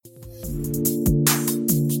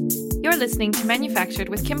listening to Manufactured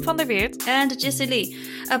with Kim van der Weert and Jessie Lee,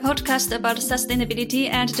 a podcast about sustainability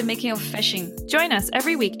and the making of fashion. Join us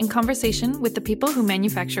every week in conversation with the people who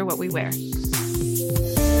manufacture what we wear.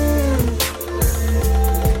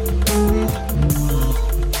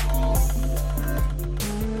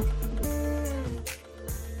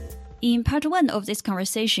 In part one of this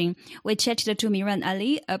conversation, we chatted to Miran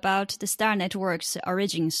Ali about the Star Network's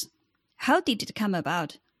origins. How did it come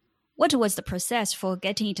about? What was the process for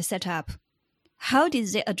getting it set up? How did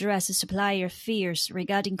they address supplier fears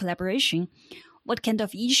regarding collaboration? What kind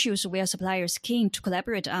of issues were suppliers keen to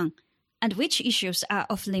collaborate on? And which issues are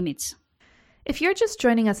off limits? If you're just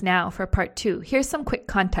joining us now for part 2, here's some quick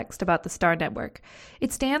context about the Star Network.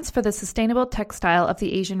 It stands for the Sustainable Textile of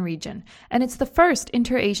the Asian Region, and it's the first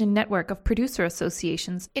inter-Asian network of producer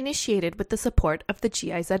associations initiated with the support of the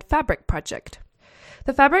GIZ Fabric Project.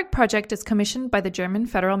 The Fabric Project is commissioned by the German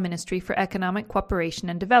Federal Ministry for Economic Cooperation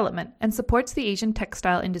and Development and supports the Asian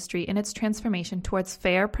textile industry in its transformation towards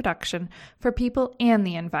fair production for people and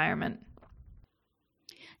the environment.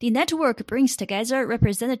 The network brings together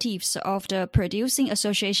representatives of the producing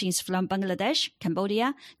associations from Bangladesh,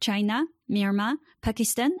 Cambodia, China, Myanmar,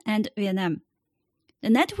 Pakistan, and Vietnam. The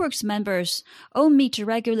network's members all meet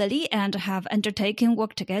regularly and have undertaken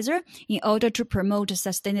work together in order to promote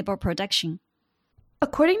sustainable production.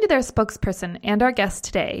 According to their spokesperson and our guest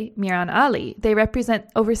today, Miran Ali, they represent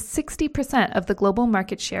over 60% of the global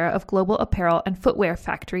market share of global apparel and footwear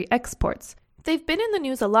factory exports. They've been in the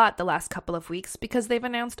news a lot the last couple of weeks because they've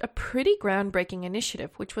announced a pretty groundbreaking initiative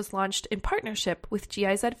which was launched in partnership with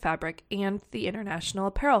GIZ Fabric and the International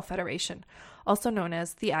Apparel Federation, also known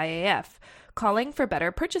as the IAF, calling for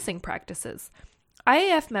better purchasing practices.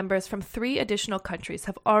 IAF members from 3 additional countries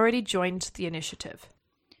have already joined the initiative.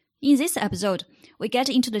 In this episode, we get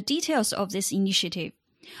into the details of this initiative.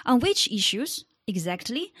 On which issues,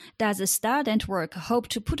 exactly, does the Star Network hope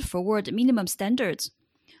to put forward minimum standards?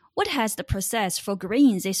 What has the process for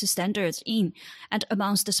agreeing these standards in and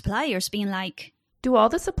amongst the suppliers been like? Do all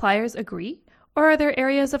the suppliers agree, or are there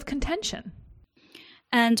areas of contention?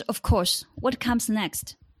 And, of course, what comes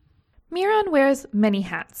next? Miran wears many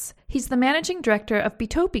hats. He's the managing director of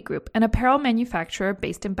Bitopi Group, an apparel manufacturer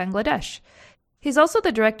based in Bangladesh. He's also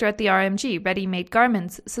the director at the RMG, Ready Made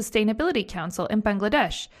Garments Sustainability Council in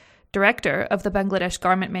Bangladesh, director of the Bangladesh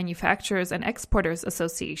Garment Manufacturers and Exporters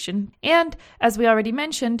Association, and, as we already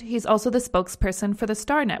mentioned, he's also the spokesperson for the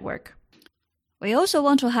Star Network. We also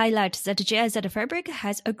want to highlight that GIZ Fabric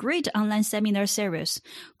has a great online seminar series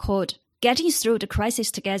called Getting Through the Crisis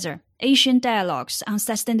Together, Asian Dialogues on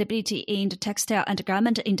Sustainability in the Textile and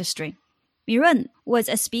Garment Industry. Miran was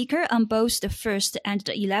a speaker on both the first and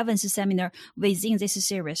the 11th seminar within this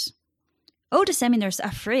series. All the seminars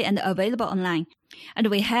are free and available online, and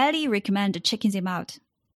we highly recommend checking them out.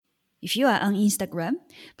 If you are on Instagram,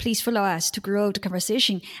 please follow us to grow the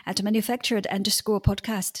conversation at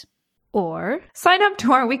manufactured_podcast. Or sign up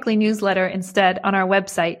to our weekly newsletter instead on our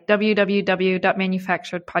website,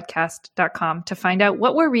 www.manufacturedpodcast.com, to find out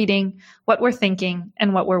what we're reading, what we're thinking,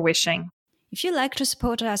 and what we're wishing. If you'd like to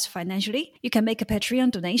support us financially, you can make a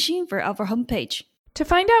Patreon donation via our homepage. To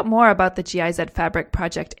find out more about the GIZ Fabric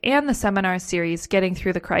Project and the seminar series Getting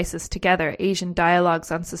Through the Crisis Together, Asian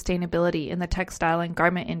Dialogues on Sustainability in the Textile and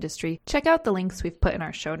Garment Industry, check out the links we've put in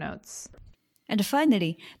our show notes. And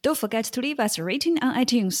finally, don't forget to leave us a rating on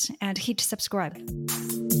iTunes and hit subscribe.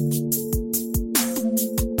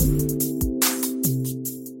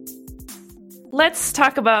 Let's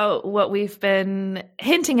talk about what we've been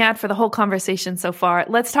hinting at for the whole conversation so far.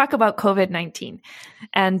 Let's talk about COVID-19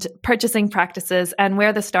 and purchasing practices and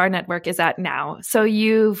where the Star Network is at now. So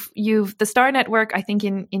you've the Star Network, I think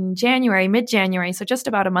in January, mid-January, so just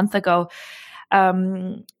about a month ago,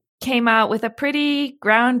 came out with a pretty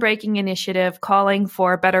groundbreaking initiative calling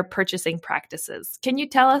for better purchasing practices. Can you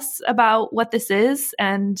tell us about what this is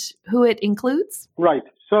and who it includes? Right.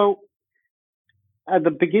 So at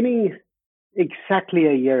the beginning, exactly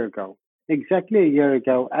a year ago at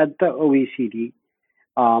the OECD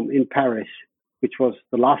in Paris, which was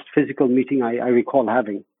the last physical meeting I recall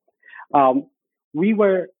having, we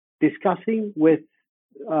were discussing with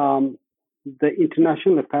the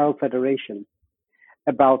International Apparel Federation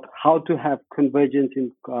about how to have convergence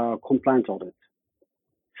in compliance audits.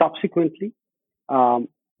 Subsequently,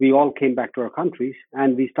 we all came back to our countries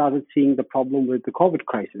and we started seeing the problem with the COVID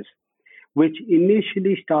crisis, which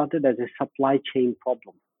initially started as a supply chain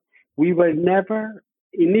problem. We were never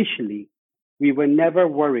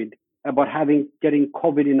worried about getting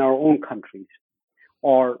COVID in our own countries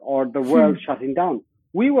or the world shutting down.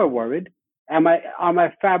 We were worried, are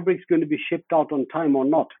my fabrics going to be shipped out on time or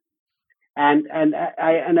not? And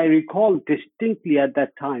I recall distinctly at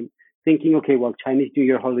that time thinking, okay, well, Chinese New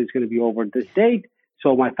Year holiday is going to be over this date,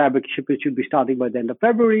 so my fabric shipment should be starting by the end of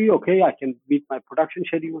February. Okay, I can meet my production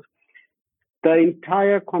schedules. The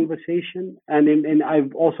entire conversation, and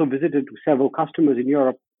I've also visited several customers in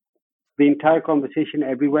Europe. The entire conversation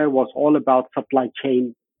everywhere was all about supply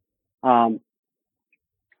chain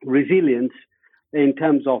resilience in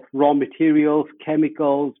terms of raw materials,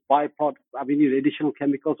 chemicals, byproducts, additional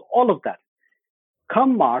chemicals, all of that.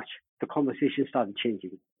 Come March, the conversation started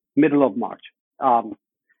changing. Middle of March,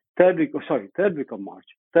 third week of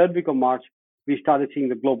March, we started seeing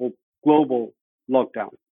the global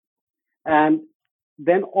lockdown. And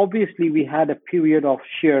then obviously we had a period of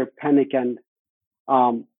sheer panic and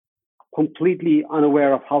completely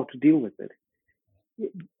unaware of how to deal with it.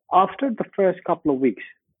 After the first couple of weeks,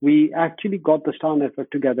 we actually got the Star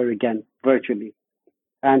Network together again virtually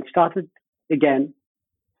and started again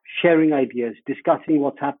sharing ideas, discussing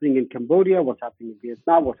what's happening in Cambodia, what's happening in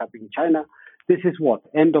Vietnam, what's happening in China. This is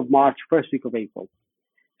end of March, first week of April.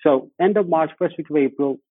 So end of March, first week of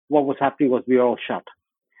April, what was happening was we were all shut.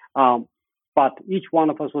 But each one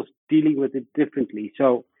of us was dealing with it differently.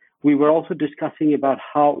 So we were also discussing about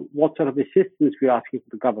what sort of assistance we are asking for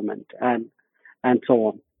the government and so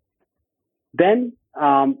on. Then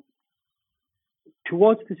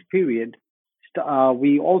towards this period,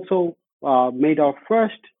 we also made our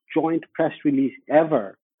first joint press release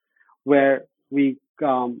ever, where we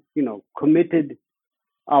committed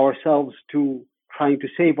ourselves to trying to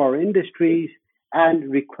save our industries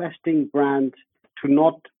and requesting brands to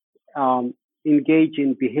not engage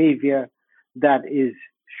in behavior that is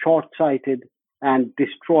short-sighted and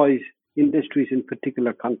destroys industries in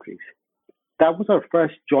particular countries. That was our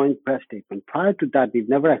first joint press statement. Prior to that, we've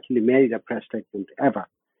never actually made a press statement ever.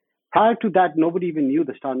 Prior to that, nobody even knew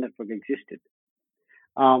the Star Network existed.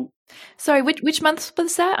 Sorry, which month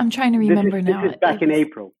was that? I'm trying to remember now. This is back in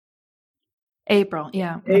April. April,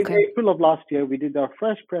 yeah. Okay. April of last year, we did our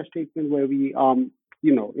first press statement where we,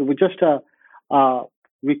 it was just a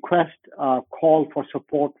request, call for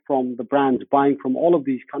support from the brands buying from all of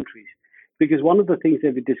these countries. Because one of the things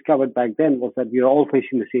that we discovered back then was that we are all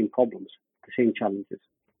facing the same problems, the same challenges.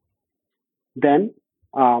 Then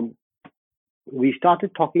we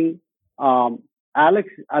started talking,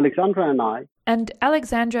 Alexandra and I. And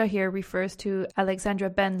Alexandra here refers to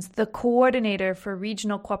Alexandra Benz, the coordinator for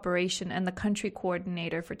regional cooperation and the country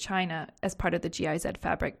coordinator for China as part of the GIZ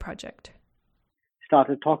Fabric project.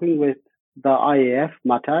 Started talking with the IAF,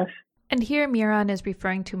 Matthias. And here Miran is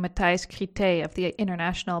referring to Matthias Crité of the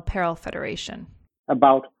International Apparel Federation.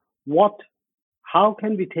 About how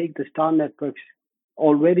can we take the Star Network's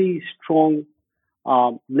already strong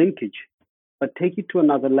linkage, but take it to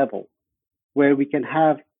another level where we can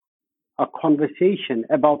have a conversation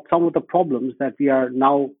about some of the problems that we are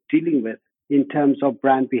now dealing with in terms of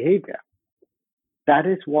brand behavior. That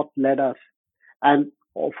is what led us. And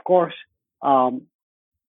of course,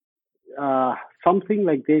 something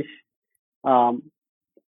like this,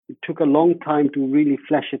 it took a long time to really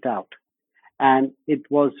flesh it out. And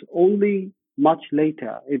it was only much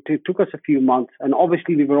later, it took us a few months, and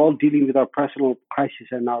obviously we were all dealing with our personal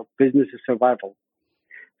crisis and our business's survival.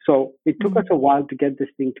 So it took us a while to get this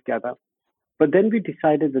thing together. But then we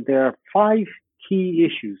decided that there are 5 key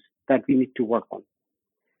issues that we need to work on.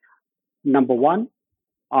 Number 1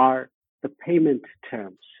 are the payment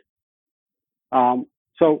terms.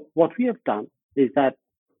 So what we have done is that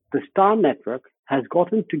the Star Network has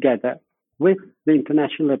gotten together with the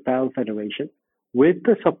International Apparel Federation, with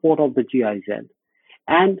the support of the GIZ,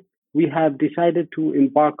 and we have decided to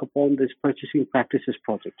embark upon this purchasing practices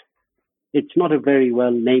project. It's not a very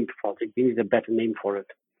well named project. We need a better name for it.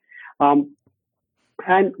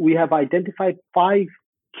 And we have identified 5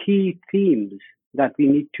 key themes that we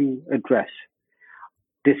need to address,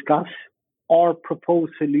 discuss, or propose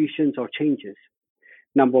solutions or changes.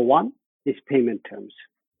 Number 1 is payment terms.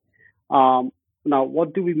 Now,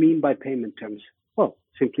 what do we mean by payment terms? Well,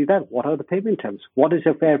 simply that. What are the payment terms? What is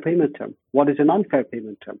a fair payment term? What is an unfair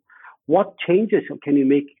payment term? What changes can you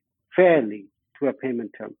make fairly to a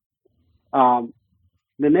payment term?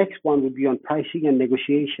 The next one would be on pricing and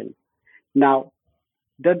negotiation. Now,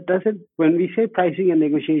 when we say pricing and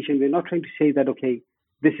negotiation, we're not trying to say that, okay,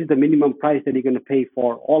 this is the minimum price that you're going to pay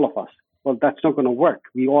for all of us. Well, that's not going to work.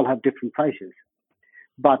 We all have different prices.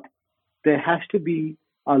 But there has to be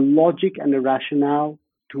a logic and a rationale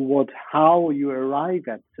towards how you arrive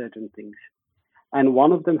at certain things. And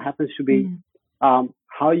one of them happens to be how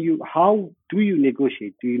do you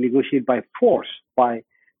negotiate? Do you negotiate by force, by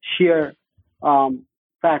sheer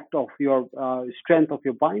fact of your strength of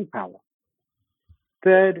your buying power?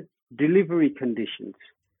 Third delivery conditions.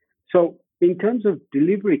 So in terms of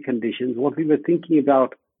delivery conditions, what we were thinking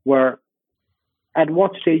about were, at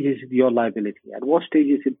what stage is it your liability? At what stage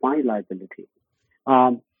is it my liability?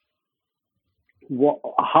 How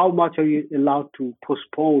much are you allowed to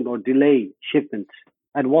postpone or delay shipments?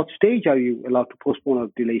 At what stage are you allowed to postpone or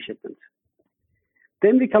delay shipments?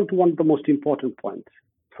 Then we come to one of the most important points,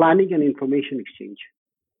 planning and information exchange.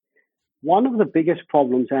 One of the biggest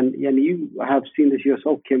problems, and you have seen this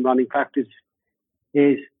yourself, Kim, running practice,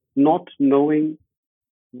 is not knowing,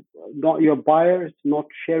 not your buyers not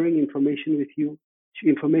sharing information with you,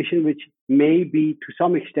 information which may be to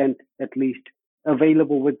some extent at least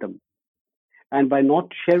available with them. And by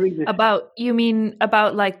not sharing this, you mean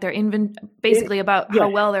about like their basically about yes.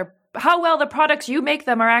 how well the products you make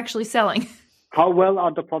them are actually selling. How well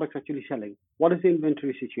are the products actually selling? What is the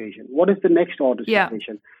inventory situation? What is the next order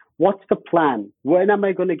situation? What's the plan? When am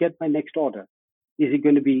I going to get my next order? Is it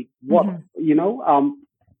going to be what,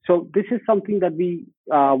 so this is something that we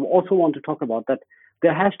also want to talk about, that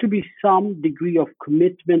there has to be some degree of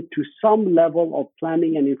commitment to some level of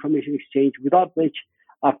planning and information exchange, without which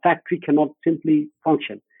a factory cannot simply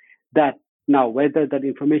function. That now, whether that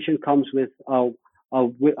information comes with a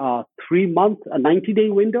 3-month, a 90-day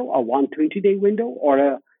window, a 120-day window, or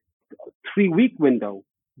a 3-week window,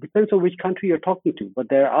 depends on which country you're talking to, but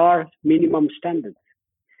there are minimum standards.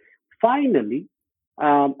 Finally,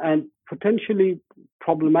 and potentially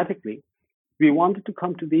problematically, we wanted to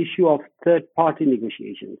come to the issue of third-party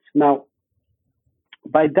negotiations. Now,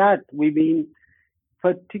 by that, we mean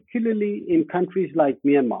particularly in countries like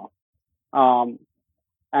Myanmar, and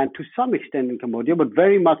to some extent in Cambodia, but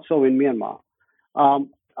very much so in Myanmar,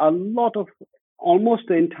 a lot of, almost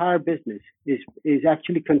the entire business is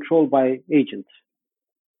actually controlled by agents,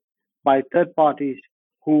 by third parties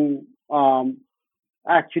who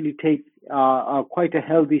actually take quite a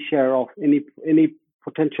healthy share of any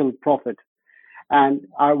potential profit and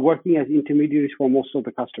are working as intermediaries for most of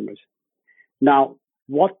the customers. Now,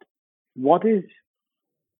 what is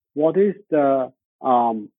the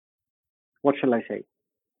what shall I say?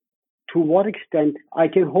 To what extent I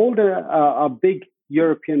can hold a big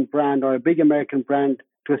European brand or a big American brand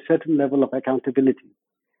to a certain level of accountability,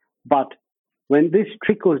 but when this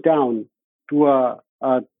trickles down to a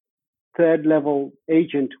third level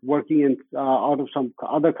agent working in out of some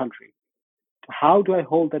other country, how do I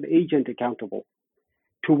hold that agent accountable?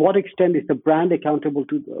 To what extent is the brand accountable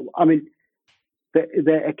to? I mean,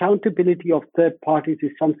 the accountability of third parties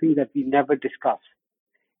is something that we never discuss.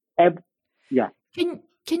 Yeah.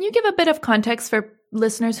 Can you give a bit of context for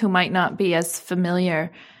listeners who might not be as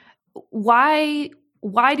familiar? Why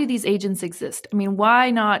do these agents exist? I mean,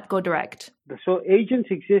 why not go direct? So agents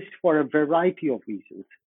exist for a variety of reasons.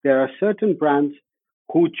 There are certain brands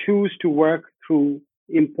who choose to work through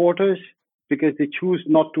importers because they choose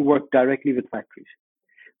not to work directly with factories.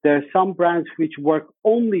 There are some brands which work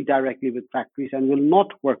only directly with factories and will not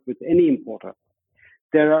work with any importer.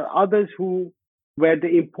 There are others where the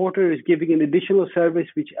importer is giving an additional service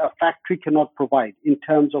which a factory cannot provide in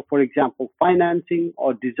terms of, for example, financing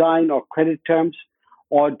or design or credit terms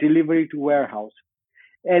or delivery to warehouse.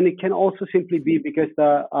 And it can also simply be because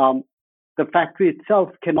the factory itself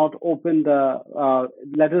cannot open the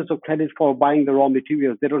letters of credit for buying the raw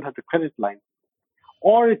materials. They don't have the credit line.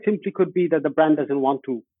 Or it simply could be that the brand doesn't want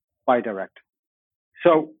to buy direct.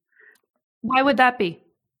 So why would that be?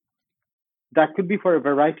 That could be for a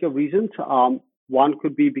variety of reasons. One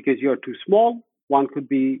could be because you're too small. One could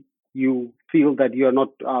be you feel that you're not,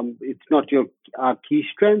 it's not your key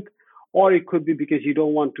strength, or it could be because you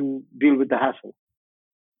don't want to deal with the hassle.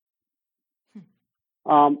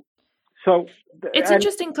 It's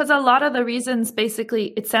interesting because a lot of the reasons, basically,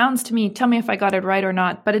 it sounds to me, tell me if I got it right or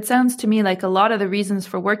not, but it sounds to me like a lot of the reasons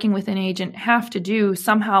for working with an agent have to do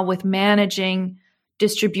somehow with managing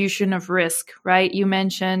distribution of risk, right? You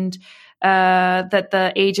mentioned that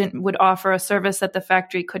the agent would offer a service that the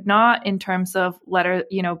factory could not in terms of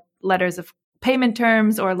letters of payment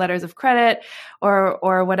terms or letters of credit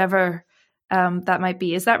or whatever that might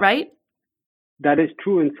be. Is that right? That is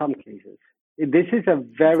true in some cases. This is a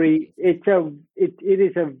very, it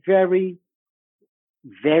is a very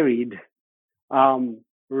varied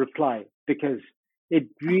reply, because it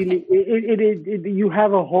really, you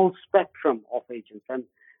have a whole spectrum of agents. And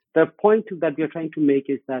the point that we're trying to make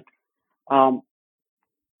is that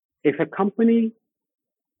if a company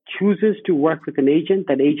chooses to work with an agent,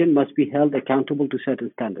 that agent must be held accountable to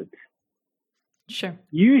certain standards. Sure.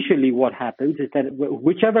 Usually what happens is that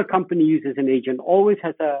whichever company uses an agent always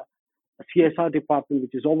has a CSR department,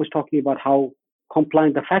 which is always talking about how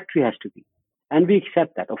compliant the factory has to be. And we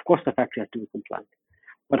accept that. Of course, the factory has to be compliant.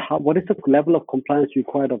 But what is the level of compliance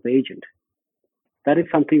required of the agent? That is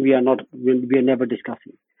something we are never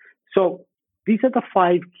discussing. So these are the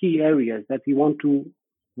 5 key areas that we want to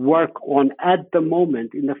work on at the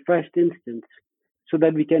moment in the first instance, so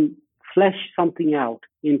that we can flesh something out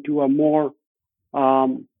into a more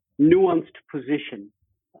nuanced position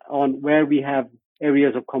on where we have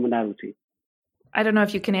areas of commonality. I don't know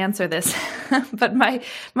if you can answer this, but my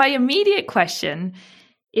immediate question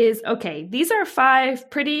is, okay, these are 5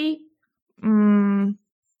 pretty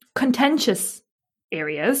contentious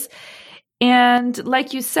areas. And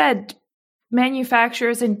like you said,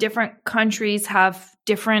 manufacturers in different countries have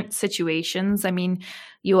different situations. I mean,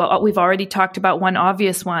 we've already talked about one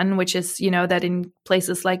obvious one, which is, that in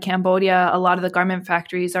places like Cambodia, a lot of the garment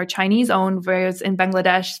factories are Chinese owned, whereas in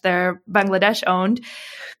Bangladesh, they're Bangladesh owned.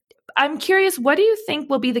 I'm curious, what do you think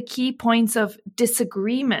will be the key points of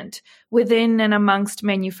disagreement within and amongst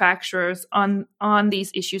manufacturers on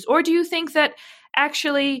these issues? Or do you think that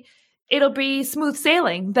actually it'll be smooth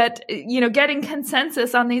sailing, that, getting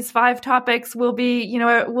consensus on these 5 topics will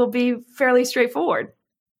be fairly straightforward?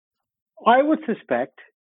 I would suspect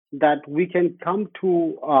that we can come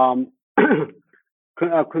to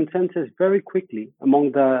a consensus very quickly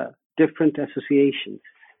among the different associations.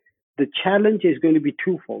 The challenge is going to be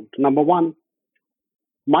twofold. Number one,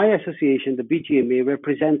 my association, the BGMA,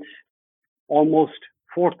 represents almost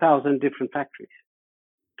 4,000 different factories,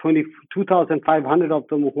 2,500 of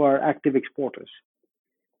them who are active exporters.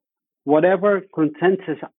 Whatever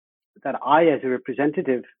consensus that I, as a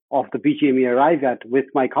representative of the BGMA, arrive at with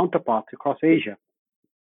my counterparts across Asia,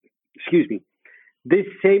 this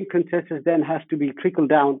same consensus then has to be trickled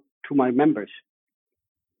down to my members,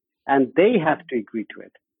 and they have to agree to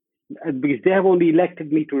it, because they have only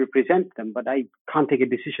elected me to represent them, but I can't take a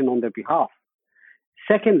decision on their behalf.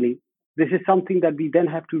 Secondly, this is something that we then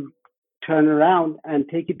have to turn around and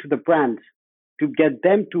take it to the brands to get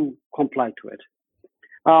them to comply to it.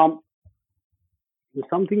 There's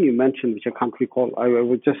something you mentioned which I can't recall. I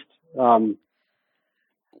would just...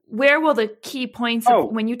 Where will the key points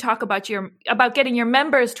of, when you talk about getting your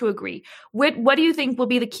members to agree, what do you think will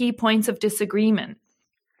be the key points of disagreement?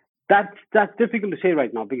 That's difficult to say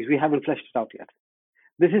right now because we haven't fleshed it out yet.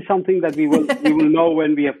 This is something that we will know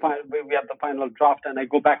when we have the final draft, and I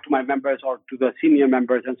go back to my members or to the senior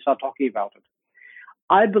members and start talking about it.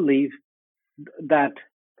 I believe that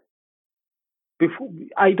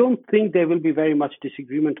I don't think there will be very much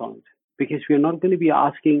disagreement on it, because we're not going to be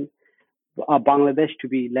asking Bangladesh to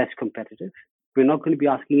be less competitive. We're not going to be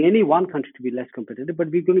asking any one country to be less competitive, but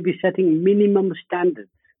we're going to be setting minimum standards.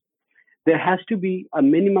 There has to be a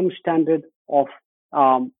minimum standard of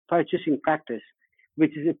purchasing practice,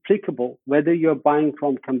 which is applicable whether you're buying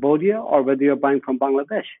from Cambodia or whether you're buying from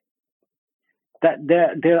Bangladesh. That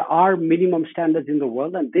there are minimum standards in the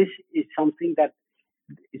world, and this is something that,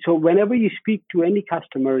 so whenever you speak to any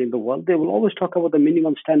customer in the world, they will always talk about the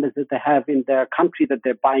minimum standards that they have in their country that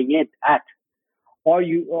they're buying it at. Or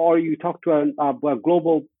you talk to a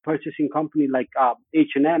global purchasing company like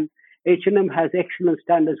H&M. H&M has excellent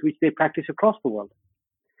standards which they practice across the world.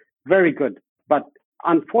 Very good. But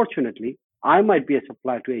unfortunately, I might be a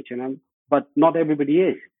supplier to H&M, but not everybody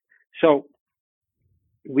is. So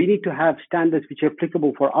we need to have standards which are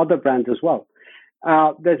applicable for other brands as well.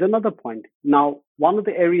 There's another point. Now, one of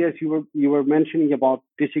the areas you were mentioning about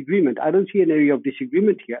disagreement, I don't see an area of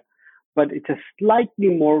disagreement here, but it's a slightly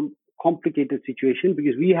more complicated situation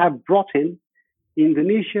because we have brought in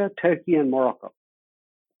Indonesia, Turkey, and Morocco.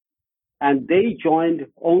 And they joined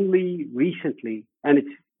only recently, and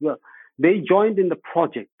they joined in the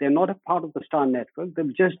project. They're not a part of the STAR network.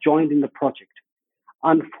 They've just joined in the project.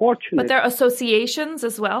 Unfortunately, but they're associations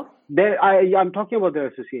as well. I'm talking about their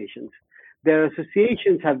associations. Their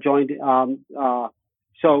associations have joined. The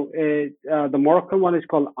Moroccan one is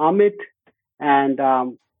called Amit, and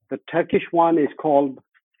the Turkish one is called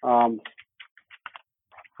I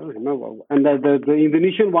don't remember, and the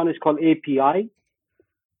Indonesian one is called API.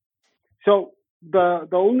 So the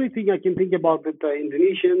only thing I can think about with the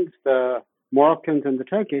Indonesians, the Moroccans, and the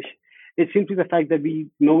Turkish is simply the fact that we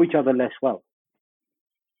know each other less well.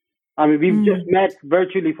 I mean, we've just met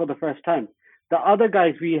virtually for the first time. The other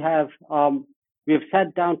guys we have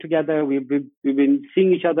sat down together. We've been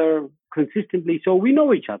seeing each other consistently, so we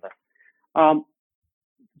know each other. But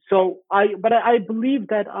I believe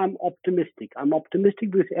that I'm optimistic. I'm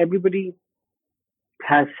optimistic because everybody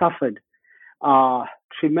has suffered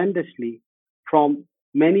tremendously from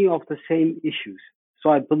many of the same issues. So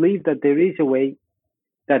I believe that there is a way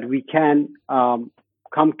that we can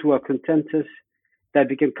come to a consensus, that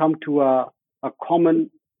we can come to a common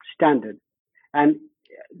standard. And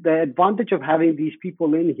the advantage of having these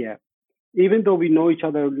people in here, even though we know each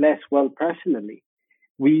other less well personally,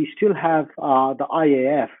 we still have the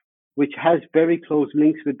IAF, which has very close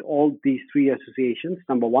links with all these three associations,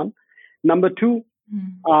 number one. Number two,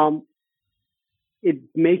 it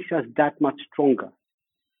makes us that much stronger.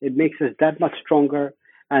 It makes us that much stronger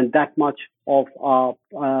and that much of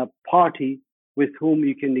a party with whom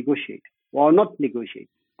you can negotiate. Well, not negotiate,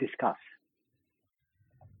 discuss.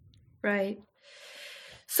 Right.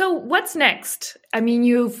 So what's next? I mean,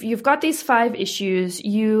 you've got these 5 issues.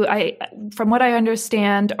 From what I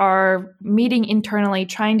understand, are meeting internally,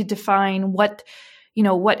 trying to define what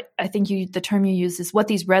I think the term you use is what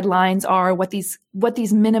these red lines are, what these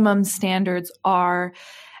minimum standards are,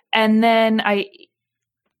 and then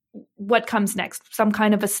what comes next? Some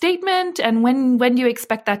kind of a statement, and when do you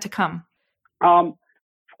expect that to come?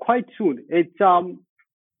 Quite soon. It's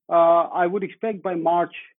I would expect by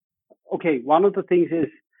March. Okay, one of the things is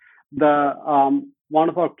one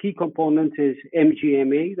of our key components is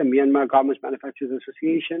MGMA, the Myanmar Garments Manufacturers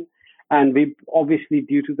Association, and we obviously,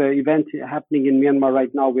 due to the events happening in Myanmar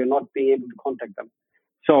right now, we are not being able to contact them.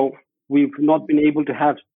 So we've not been able to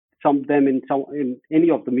have some of them in any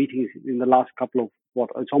of the meetings in the last couple of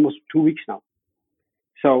it's almost 2 weeks now.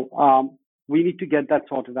 So we need to get that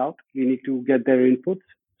sorted out. We need to get their inputs.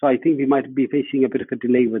 So I think we might be facing a bit of a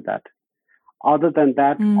delay with that. Other than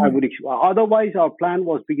that, otherwise our plan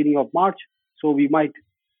was beginning of March, so we might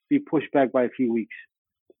be pushed back by a few weeks,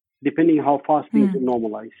 depending how fast things will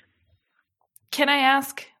normalize. Can I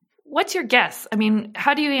ask, what's your guess? I mean,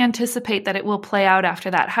 how do you anticipate that it will play out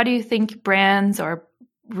after that? How do you think brands or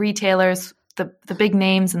retailers, the big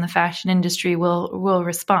names in the fashion industry will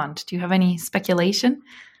respond? Do you have any speculation?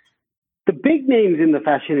 The big names in the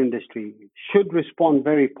fashion industry should respond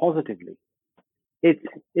very positively.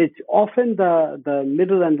 It's often the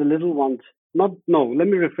middle and the little ones. Let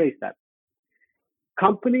me rephrase that.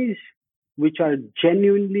 Companies which are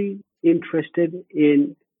genuinely interested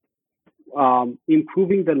in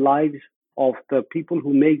improving the lives of the people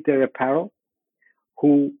who make their apparel,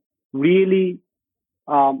 who really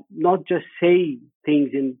not just say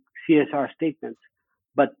things in CSR statements,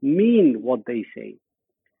 but mean what they say.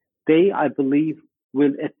 They, I believe,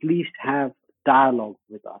 will at least have dialogue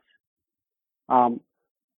with us.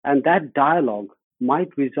 And that dialogue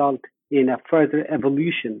might result in a further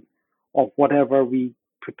evolution of whatever we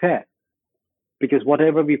prepare. Because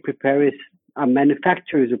whatever we prepare is a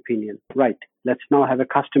manufacturer's opinion. Right, let's now have a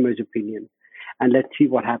customer's opinion and let's see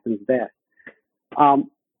what happens there.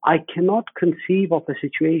 I cannot conceive of a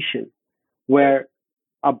situation where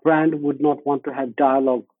a brand would not want to have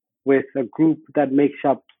dialogue with a group that makes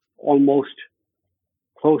up almost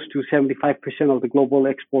close to 75% of the global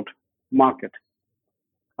export market.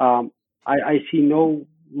 I see no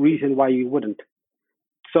reason why you wouldn't.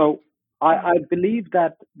 So I believe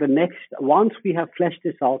that once we have fleshed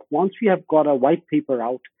this out, once we have got a white paper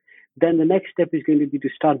out, then the next step is going to be to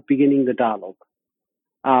start beginning the dialogue.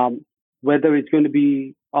 Whether it's going to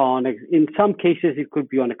be in some cases, it could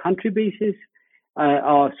be on a country basis,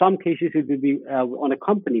 or some cases it will be on a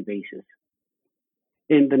company basis.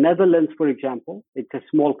 In the Netherlands, for example, it's a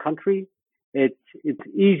small country. It's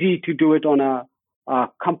easy to do it on a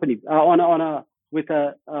company on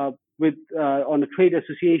a trade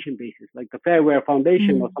association basis, like the Fairwear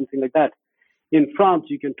Foundation or something like that. In France,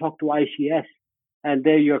 you can talk to ICS, and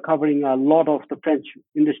there you're covering a lot of the French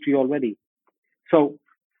industry already. So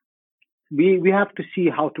we have to see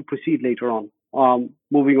how to proceed later on,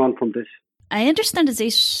 moving on from this. I understand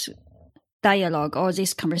this dialogue or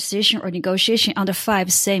this conversation or negotiation on the 5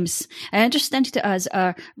 themes. I understand it as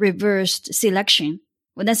a reversed selection.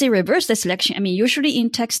 When I say reverse the selection, I mean, usually in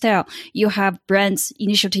textile, you have brands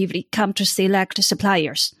initiatively come to select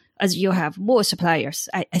suppliers, as you have more suppliers,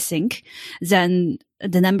 I think, than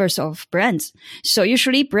the numbers of brands. So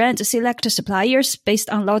usually brands select suppliers based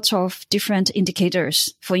on lots of different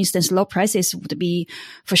indicators. For instance, low prices would be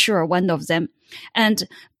for sure one of them. And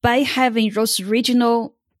by having those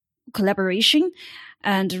regional collaboration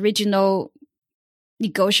and regional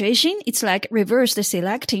negotiation, it's like reverse the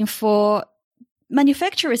selecting for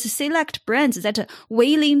manufacturers select brands that are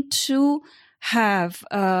willing to have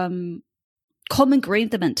common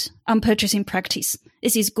agreement on purchasing practice.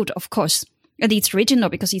 This is good, of course. And it's regional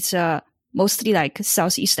because it's mostly like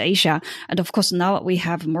Southeast Asia. And of course, now we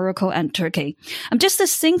have Morocco and Turkey. I'm just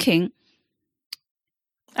thinking.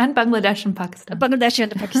 And Bangladesh and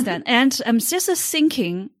Pakistan. And I'm just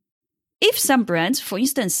thinking, if some brands, for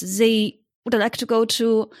instance, they would like to go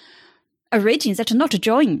to a region that not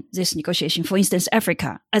join this negotiation. For instance,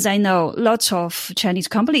 Africa. As I know, lots of Chinese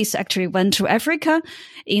companies actually went to Africa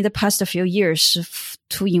in the past few years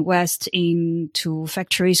to invest into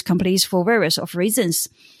factories, companies for various of reasons.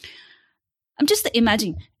 I'm just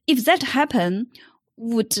imagining if that happen, I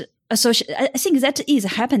think that is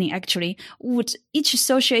happening actually. Would each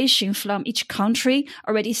association from each country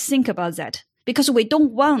already think about that? Because we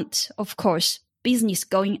don't want, of course, business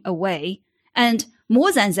going away. And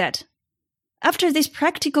more than that, after this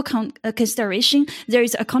practical consideration, there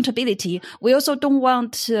is accountability. We also don't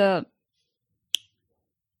want, if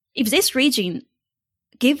this region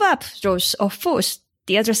give up those, or force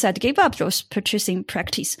the other side give up those purchasing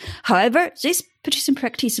practice. However, this purchasing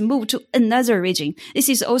practice move to another region. This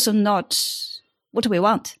is also not what we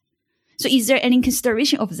want. So is there any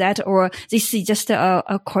consideration of that, or this is just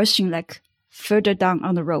a question like further down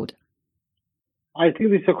on the road? I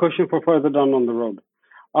think this is a question for further down on the road.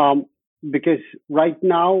 Because right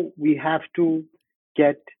now we have to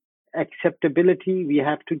get acceptability, we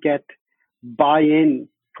have to get buy-in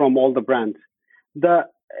from all the brands. The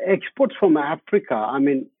exports from Africa, I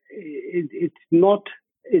mean, it's not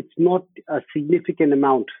a significant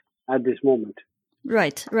amount at this moment.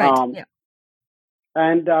 Right. Yeah.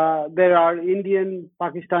 And there are Indian,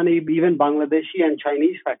 Pakistani, even Bangladeshi and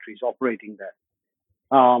Chinese factories operating there.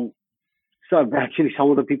 So actually,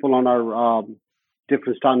 some of the people on our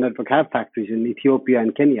different Star Network have factories in Ethiopia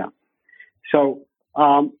and Kenya. So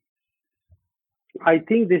I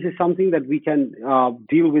think this is something that we can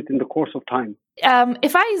deal with in the course of time.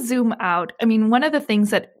 If I zoom out, I mean, one of the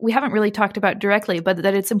things that we haven't really talked about directly, but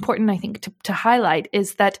that it's important, I think, to highlight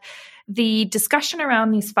is that the discussion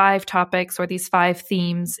around these 5 topics or these 5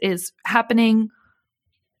 themes is happening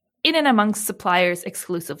in and amongst suppliers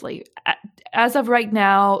exclusively. As of right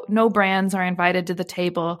now, no brands are invited to the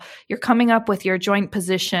table. You're coming up with your joint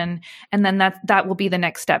position, and then that will be the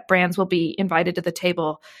next step. Brands will be invited to the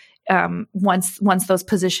table once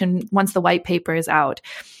the white paper is out.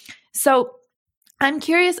 So I'm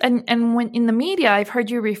curious, and when in the media, I've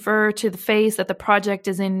heard you refer to the phase that the project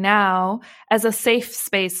is in now as a safe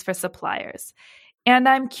space for suppliers. And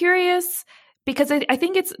I'm curious because I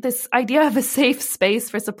think it's this idea of a safe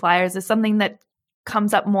space for suppliers is something that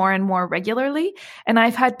comes up more and more regularly. And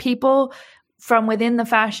I've had people from within the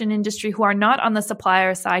fashion industry who are not on the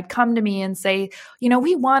supplier side come to me and say, you know,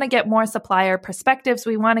 we want to get more supplier perspectives.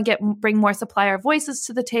 We want to bring more supplier voices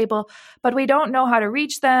to the table, but we don't know how to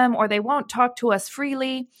reach them, or they won't talk to us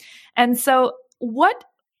freely. And so what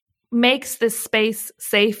makes this space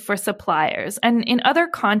safe for suppliers? And in other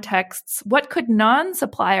contexts, what could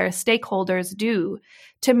non-supplier stakeholders do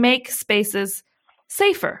to make spaces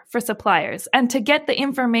safer for suppliers and to get the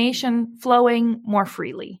information flowing more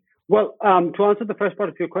freely? Well, to answer the first part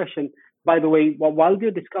of your question, by the way, while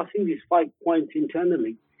we're discussing these 5 points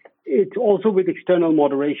internally, it's also with external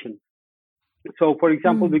moderation. So, for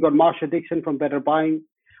example, we got Marsha Dixon from Better Buying,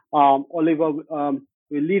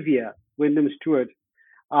 Olivia Wyndham-Stewart,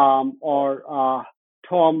 or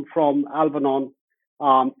Tom from Alvanon,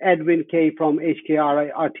 Edwin Kay from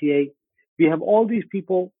HKRTA. We have all these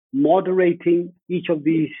people moderating each of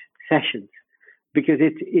these sessions, because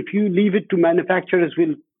if you leave it to manufacturers,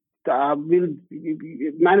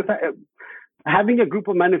 having a group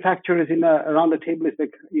of manufacturers around the table is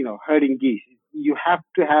like, herding geese. You have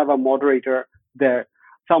to have a moderator there,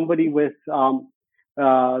 somebody with the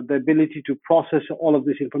ability to process all of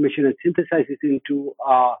this information and synthesize it into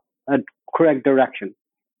a correct direction.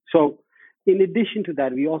 So in addition to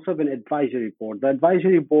that, we also have an advisory board. The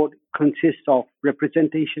advisory board consists of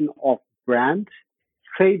representation of brands,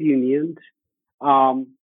 trade unions,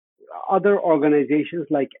 other organizations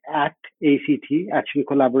like ACT, Action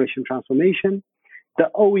Collaboration Transformation, the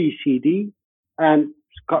OECD, and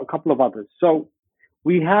a couple of others. So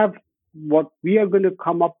we have what we are going to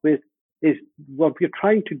come up with is what we're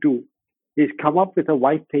trying to do is come up with a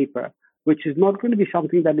white paper, which is not going to be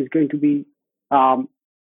something that is going to be some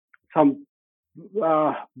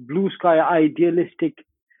blue sky idealistic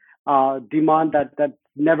demand that's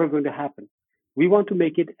never going to happen. We want to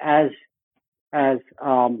make it as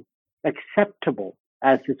acceptable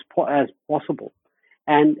as possible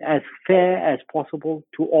and as fair as possible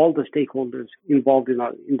to all the stakeholders involved in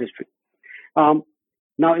our industry.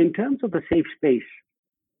 Now, in terms of the safe space,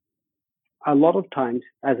 a lot of times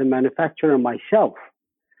as a manufacturer myself,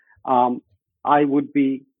 I would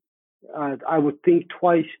think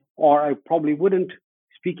twice, or I probably wouldn't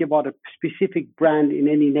speak about a specific brand in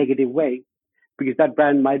any negative way, because that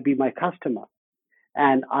brand might be my customer,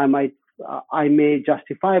 and I may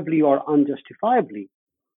justifiably or unjustifiably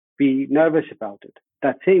be nervous about it.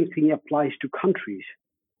 That same thing applies to countries.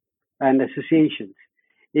 and associations.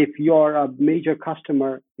 If you're a major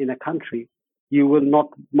customer in a country, you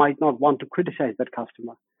might not want to criticize that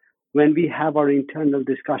customer. When we have our internal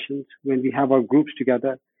discussions, when we have our groups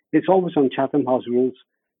together, it's always on Chatham House rules.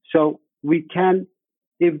 So we can,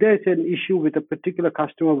 if there's an issue with a particular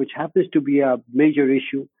customer, which happens to be a major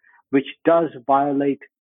issue, which does violate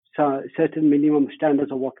certain minimum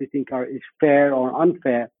standards of what we think is fair or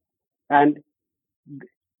unfair, and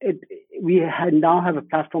we now have a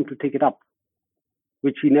platform to take it up,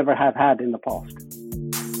 which we never have had in the past.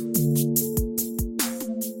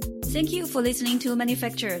 Thank you for listening to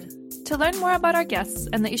Manufactured. To learn more about our guests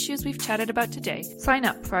and the issues we've chatted about today, sign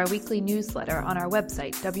up for our weekly newsletter on our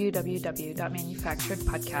website,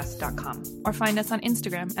 www.manufacturedpodcast.com, or find us on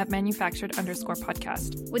Instagram at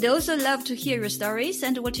manufactured_podcast. We'd also love to hear your stories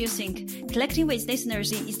and what you think. Collecting with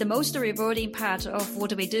listeners is the most rewarding part of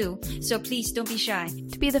what we do, so please don't be shy.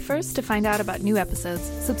 To be the first to find out about new episodes,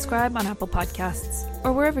 subscribe on Apple Podcasts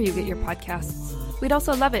or wherever you get your podcasts. We'd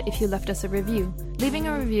also love it if you left us a review. Leaving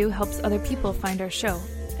a review helps other people find our show.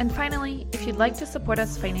 And finally, if you'd like to support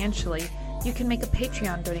us financially, you can make a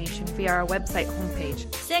Patreon donation via our website homepage.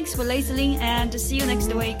 Thanks for listening and see you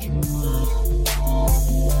next week.